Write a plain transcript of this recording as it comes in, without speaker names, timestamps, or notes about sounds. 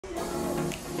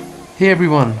Hey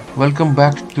everyone, welcome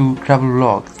back to Travel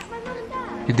Vlog.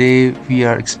 Today we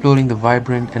are exploring the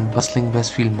vibrant and bustling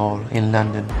Westfield Mall in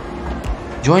London.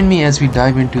 Join me as we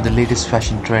dive into the latest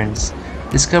fashion trends,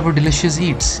 discover delicious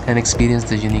eats and experience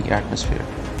the unique atmosphere.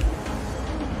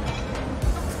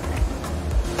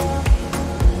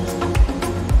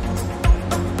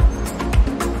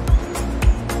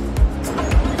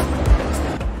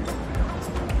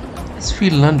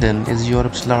 Westfield London is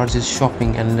Europe's largest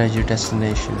shopping and leisure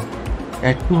destination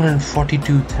at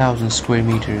 242,000 square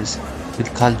meters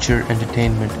with culture,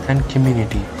 entertainment and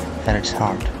community at its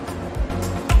heart.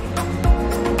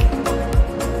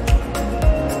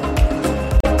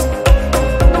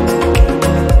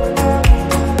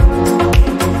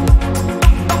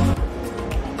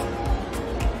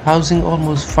 Housing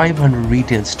almost 500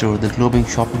 retail stores, the Globing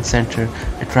Shopping Centre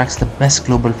attracts the best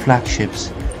global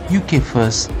flagships, UK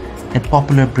firsts and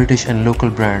popular British and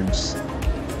local brands.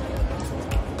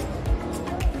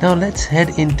 Now let's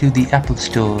head into the Apple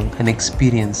Store and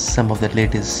experience some of the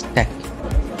latest tech.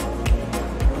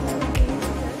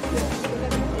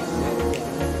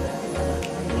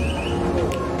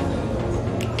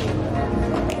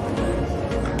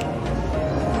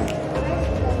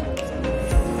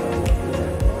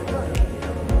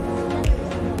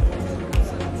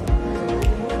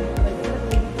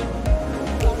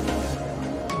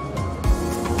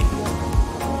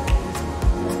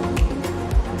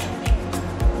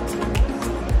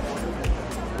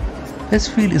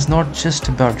 Westfield is not just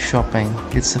about shopping,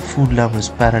 it's a food lover's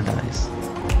paradise.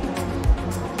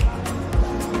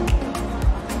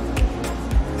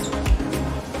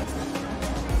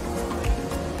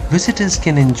 Visitors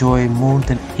can enjoy more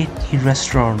than 80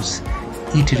 restaurants,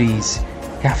 eateries,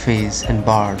 cafes and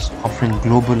bars offering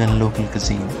global and local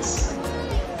cuisines.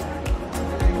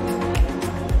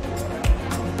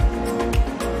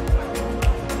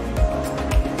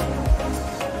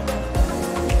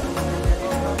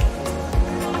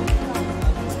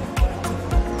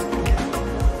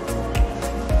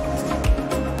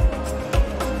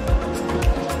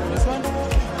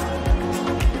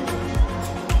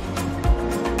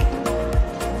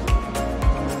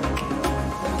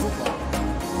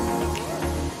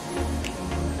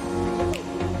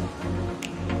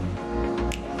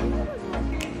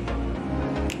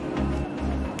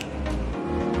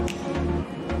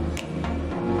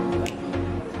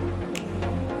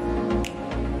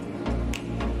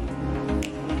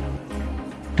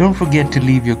 Don't forget to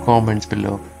leave your comments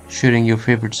below, sharing your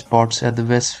favorite spots at the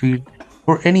Westfield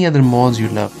or any other malls you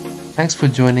love. Thanks for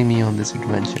joining me on this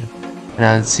adventure, and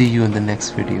I'll see you in the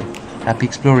next video. Happy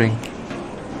exploring!